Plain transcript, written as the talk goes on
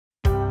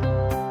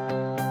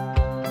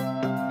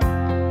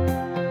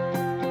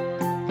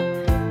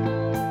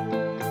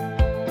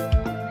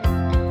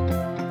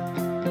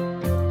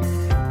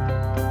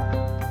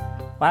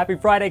Well, happy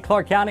Friday,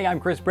 Clark County. I'm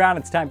Chris Brown.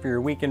 It's time for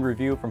your weekend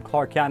review from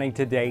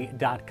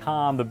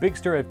ClarkCountyToday.com. The big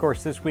story, of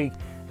course, this week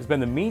has been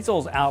the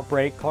measles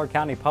outbreak. Clark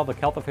County public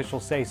health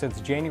officials say since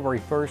January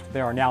 1st,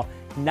 there are now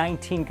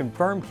 19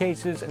 confirmed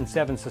cases and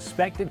 7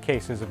 suspected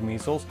cases of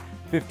measles.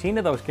 15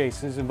 of those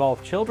cases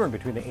involve children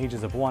between the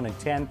ages of 1 and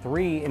 10.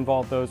 3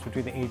 involve those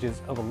between the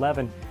ages of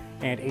 11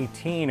 and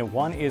 18. And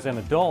 1 is an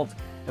adult.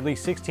 At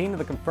least 16 of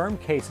the confirmed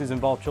cases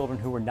involve children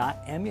who were not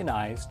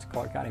immunized.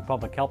 Clark County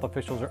public health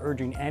officials are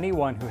urging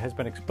anyone who has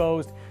been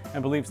exposed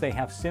and believes they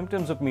have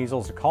symptoms of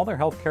measles to call their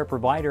health care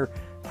provider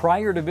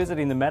prior to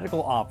visiting the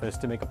medical office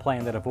to make a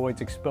plan that avoids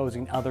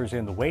exposing others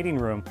in the waiting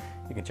room.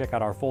 You can check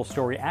out our full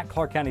story at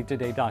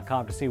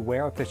ClarkCountyToday.com to see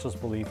where officials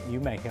believe you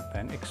may have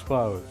been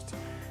exposed.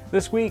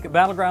 This week,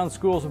 Battleground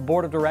Schools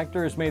Board of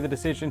Directors made the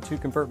decision to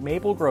convert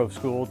Maple Grove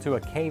School to a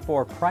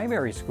K-4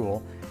 primary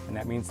school, and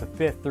that means the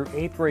 5th through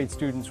 8th grade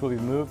students will be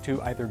moved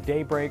to either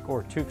Daybreak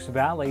or Tukes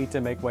Valley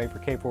to make way for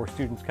K-4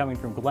 students coming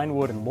from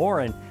Glenwood and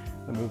Lauren.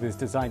 The move is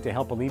designed to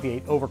help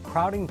alleviate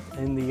overcrowding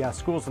in the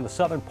schools in the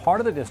southern part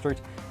of the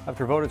district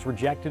after voters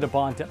rejected a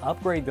bond to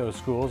upgrade those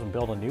schools and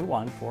build a new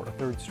one for a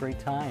 3rd straight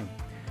time.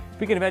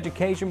 Speaking of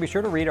education, be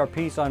sure to read our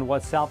piece on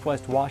what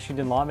Southwest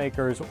Washington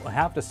lawmakers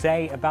have to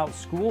say about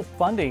school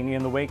funding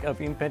in the wake of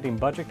impending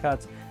budget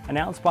cuts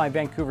announced by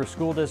Vancouver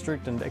School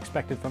District and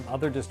expected from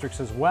other districts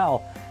as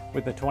well.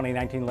 With the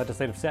 2019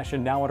 legislative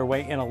session now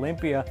underway in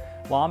Olympia,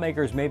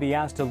 lawmakers may be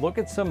asked to look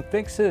at some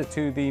fixes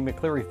to the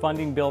McCleary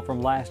funding bill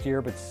from last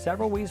year, but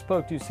several we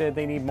spoke to said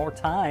they need more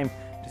time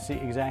to see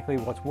exactly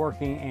what's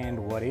working and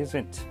what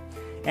isn't.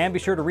 And be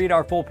sure to read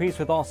our full piece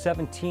with all 3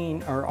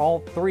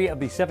 of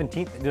the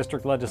 17th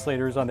district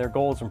legislators on their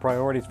goals and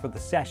priorities for the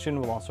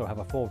session. We'll also have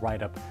a full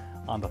write-up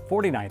on the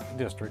 49th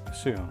district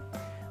soon.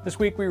 This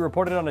week, we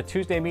reported on a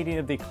Tuesday meeting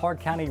of the Clark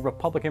County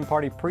Republican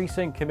Party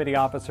Precinct Committee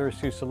officers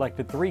who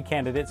selected 3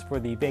 candidates for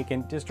the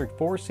vacant District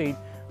 4 seat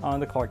on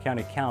the Clark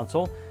County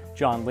Council.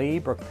 John Lee,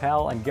 Brooke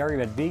Pell, and Gary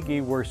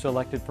Medvigi were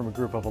selected from a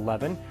group of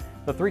 11.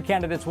 The 3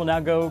 candidates will now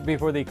go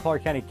before the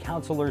Clark County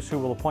councilors, who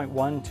will appoint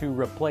one to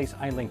replace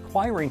Eileen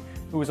Quiring,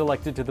 who was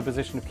elected to the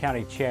position of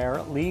county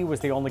chair. Lee was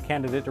the only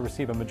candidate to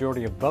receive a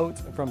majority of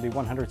votes from the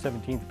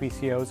 117th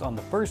PCOs on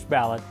the first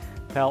ballot.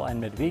 Pell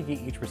and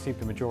Medvigi each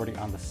received a majority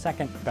on the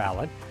second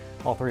ballot.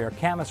 All 3 are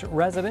Camas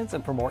residents,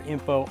 and for more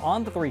info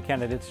on the 3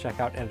 candidates, check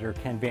out editor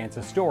Ken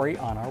Vance's story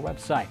on our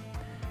website.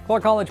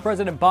 Clark College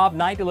President Bob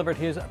Knight delivered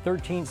his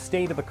 13th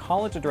State of the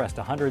College address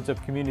to hundreds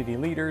of community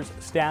leaders,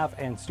 staff,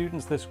 and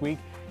students this week.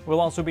 It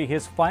will also be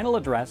his final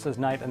address, as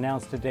Knight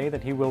announced today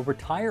that he will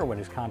retire when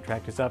his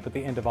contract is up at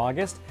the end of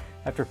August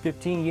after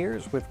 15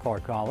 years with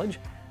Clark College.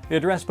 The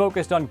address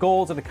focused on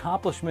goals and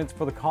accomplishments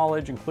for the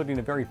college, including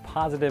a very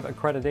positive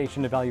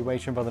accreditation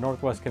evaluation by the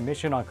Northwest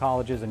Commission on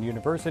Colleges and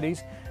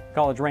Universities. The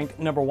college ranked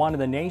 #1 in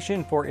the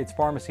nation for its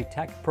pharmacy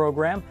tech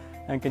program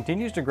and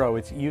continues to grow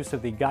its use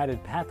of the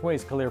Guided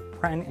Pathways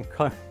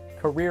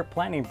career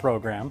planning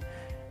program.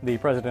 The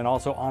president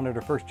also honored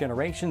a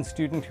first-generation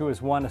student who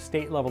has won a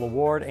state-level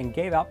award and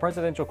gave out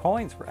presidential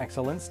coins for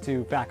excellence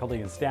to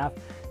faculty and staff.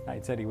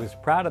 Knight said he was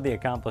proud of the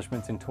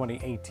accomplishments in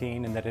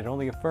 2018 and that it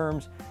only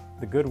affirms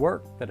the good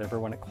work that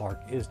everyone at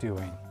Clark is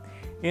doing.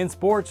 In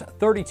sports,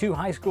 32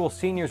 high school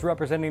seniors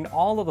representing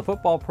all of the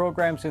football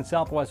programs in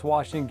Southwest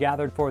Washington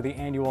gathered for the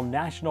annual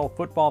National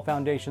Football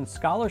Foundation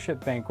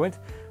Scholarship Banquet.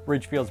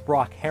 Ridgefield's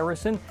Brock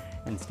Harrison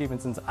and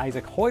Stevenson's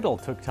Isaac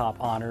Hoydle took top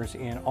honors.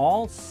 In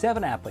all,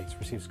 7 athletes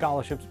received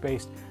scholarships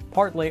based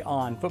partly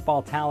on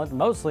football talent,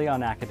 mostly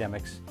on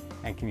academics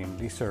and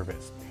community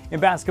service. In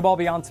basketball,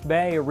 Beyonce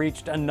Bay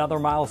reached another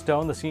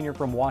milestone. The senior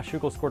from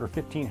Washougal scored her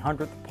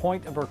 1,500th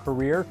point of her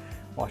career.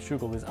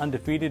 Washougal is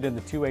undefeated in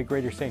the 2A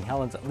Greater St.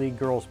 Helens League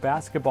girls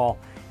basketball.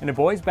 In a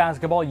boys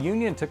basketball,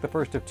 Union took the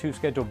first of 2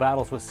 scheduled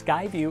battles with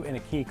Skyview in a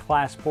key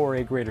Class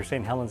 4A Greater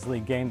St. Helens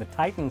League game. The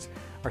Titans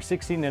are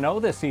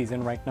 16-0 this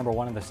season, ranked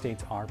 #1 in the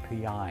state's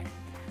RPI.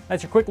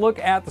 That's your quick look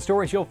at the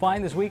stories you'll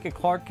find this week at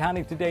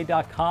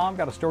ClarkCountyToday.com.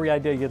 Got a story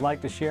idea you'd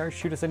like to share?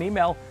 Shoot us an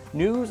email,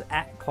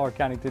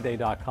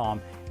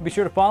 news@ClarkCountyToday.com. And be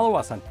sure to follow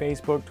us on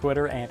Facebook,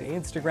 Twitter, and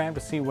Instagram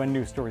to see when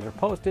new stories are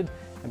posted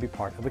and be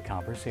part of the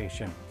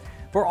conversation.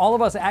 For all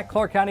of us at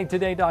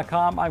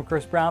ClarkCountyToday.com, I'm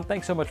Chris Brown.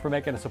 Thanks so much for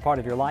making us a part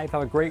of your life.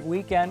 Have a great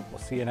weekend. We'll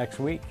see you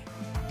next week.